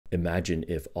Imagine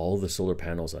if all the solar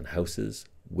panels on houses,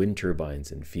 wind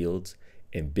turbines in fields,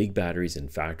 and big batteries in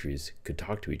factories could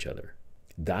talk to each other.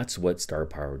 That's what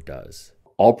StarPower does.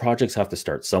 All projects have to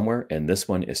start somewhere, and this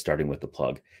one is starting with the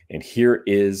plug. And here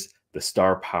is the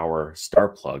StarPower Star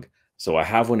Plug. So I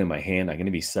have one in my hand. I'm going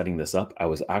to be setting this up. I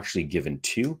was actually given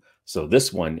two. So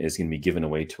this one is going to be given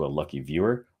away to a lucky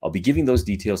viewer. I'll be giving those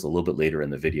details a little bit later in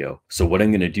the video. So what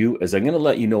I'm going to do is I'm going to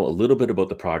let you know a little bit about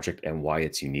the project and why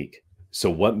it's unique. So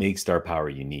what makes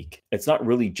StarPower unique? It's not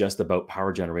really just about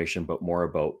power generation, but more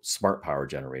about smart power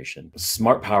generation.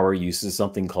 Smart power uses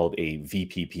something called a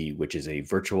VPP, which is a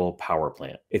virtual power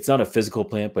plant. It's not a physical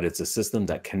plant, but it's a system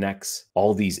that connects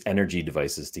all these energy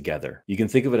devices together. You can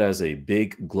think of it as a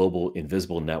big global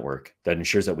invisible network that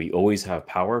ensures that we always have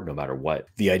power no matter what.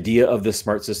 The idea of this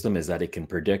smart system is that it can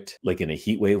predict, like in a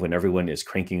heat wave when everyone is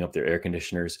cranking up their air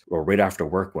conditioners, or right after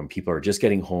work when people are just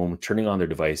getting home, turning on their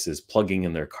devices, plugging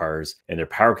in their cars, and their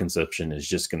power consumption is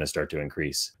just going to start to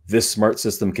increase. This smart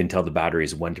system can tell the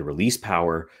batteries when to release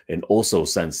power and also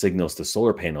send signals to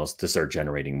solar panels to start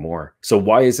generating more. So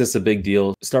why is this a big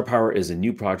deal? StarPower is a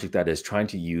new project that is trying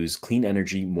to use clean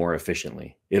energy more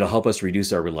efficiently. It'll help us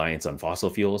reduce our reliance on fossil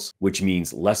fuels, which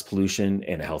means less pollution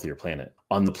and a healthier planet.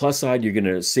 On the plus side, you're going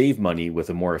to save money with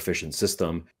a more efficient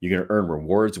system. You're going to earn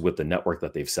rewards with the network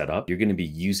that they've set up. You're going to be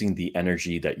using the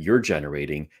energy that you're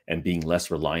generating and being less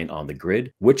reliant on the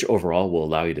grid, which overall will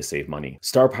allow you to save money.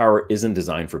 StarPower isn't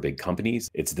designed for big companies.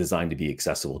 It's designed to be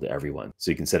accessible to everyone.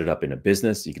 So you can set it up in a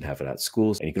business, you can have it at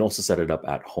schools, and you can also set it up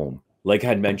at home. Like I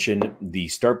had mentioned, the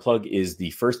Star Plug is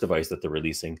the first device that they're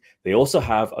releasing. They also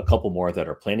have a couple more that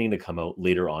are planning to come out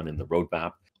later on in the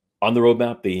roadmap. On the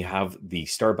roadmap, they have the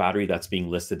Star battery that's being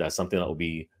listed as something that will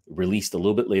be released a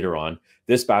little bit later on.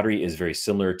 This battery is very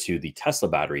similar to the Tesla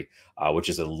battery, which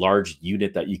is a large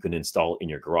unit that you can install in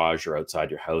your garage or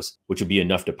outside your house, which would be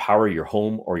enough to power your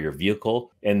home or your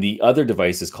vehicle. And the other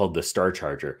device is called the Star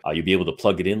Charger. You'll be able to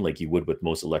plug it in like you would with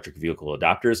most electric vehicle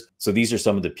adapters. So these are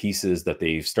some of the pieces that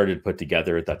they've started to put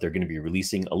together that they're going to be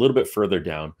releasing a little bit further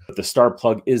down. But the Star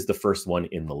Plug is the first one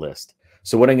in the list.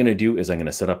 So what I'm going to do is I'm going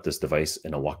to set up this device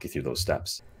and I'll walk you through those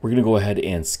steps. We're going to go ahead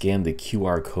and scan the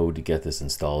QR code to get this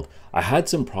installed. I had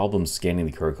some problems scanning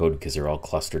the QR code because they're all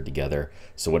clustered together.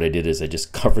 So what I did is I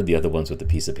just covered the other ones with a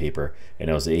piece of paper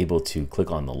and I was able to click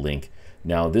on the link.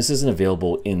 Now this isn't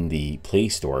available in the Play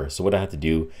Store. So what I have to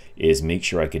do is make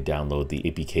sure I could download the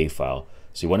APK file.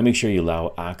 So you want to make sure you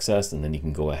allow access and then you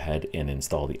can go ahead and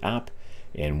install the app.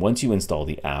 And once you install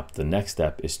the app, the next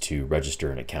step is to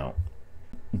register an account.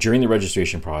 During the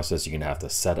registration process, you're going to have to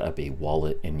set up a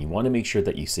wallet and you want to make sure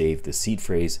that you save the seed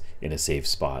phrase in a safe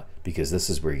spot because this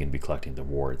is where you're going to be collecting the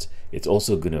rewards. It's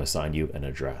also going to assign you an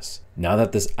address. Now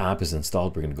that this app is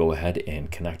installed, we're going to go ahead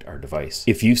and connect our device.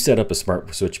 If you've set up a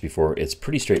smart switch before, it's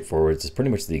pretty straightforward. It's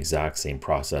pretty much the exact same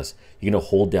process. You're going to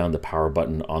hold down the power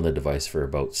button on the device for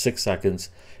about 6 seconds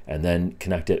and then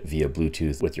connect it via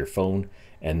Bluetooth with your phone.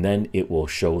 And then it will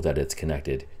show that it's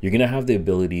connected. You're gonna have the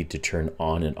ability to turn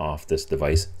on and off this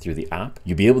device through the app.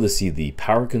 You'll be able to see the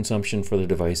power consumption for the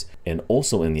device, and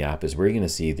also in the app is where you're gonna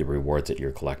see the rewards that you're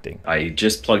collecting. I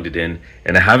just plugged it in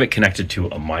and I have it connected to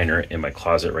a miner in my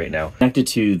closet right now. Connected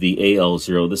to the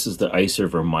AL0, this is the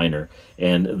iServer miner,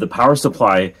 and the power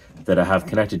supply that I have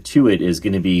connected to it is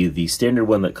going to be the standard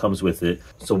one that comes with it.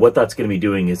 So what that's going to be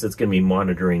doing is it's going to be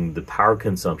monitoring the power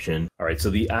consumption. All right,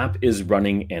 so the app is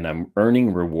running and I'm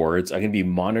earning rewards. I'm going to be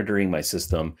monitoring my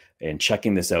system and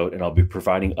checking this out, and I'll be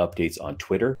providing updates on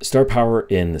Twitter. StarPower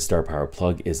in the StarPower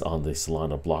plug is on the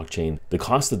Solana blockchain. The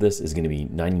cost of this is going to be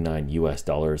 $99 US.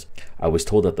 I was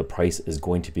told that the price is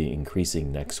going to be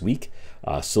increasing next week.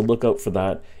 So look out for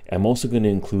that. I'm also going to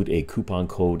include a coupon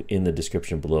code in the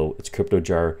description below. It's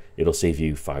CryptoJar. It'll save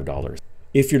you $5.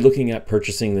 If you're looking at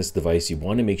purchasing this device, you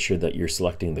want to make sure that you're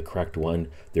selecting the correct one.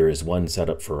 There is one set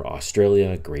up for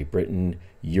Australia, Great Britain,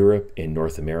 Europe, and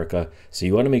North America. So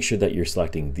you want to make sure that you're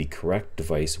selecting the correct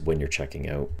device when you're checking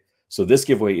out. So this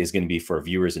giveaway is going to be for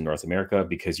viewers in North America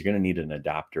because you're going to need an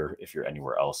adapter if you're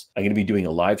anywhere else. I'm going to be doing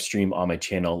a live stream on my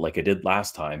channel like I did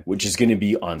last time, which is going to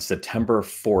be on September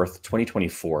 4th,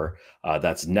 2024.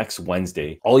 That's next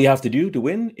Wednesday. All you have to do to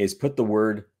win is put the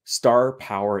word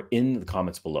StarPower in the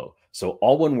comments below. So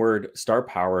all one word,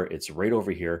 StarPower, it's right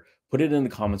over here. Put it in the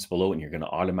comments below and you're going to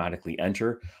automatically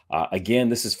enter. Again,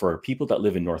 this is for people that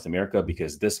live in North America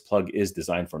because this plug is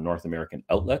designed for North American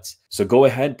outlets. So go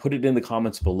ahead, put it in the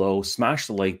comments below, smash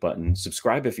the like button,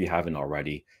 subscribe if you haven't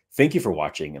already. Thank you for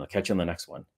watching and I'll catch you on the next one.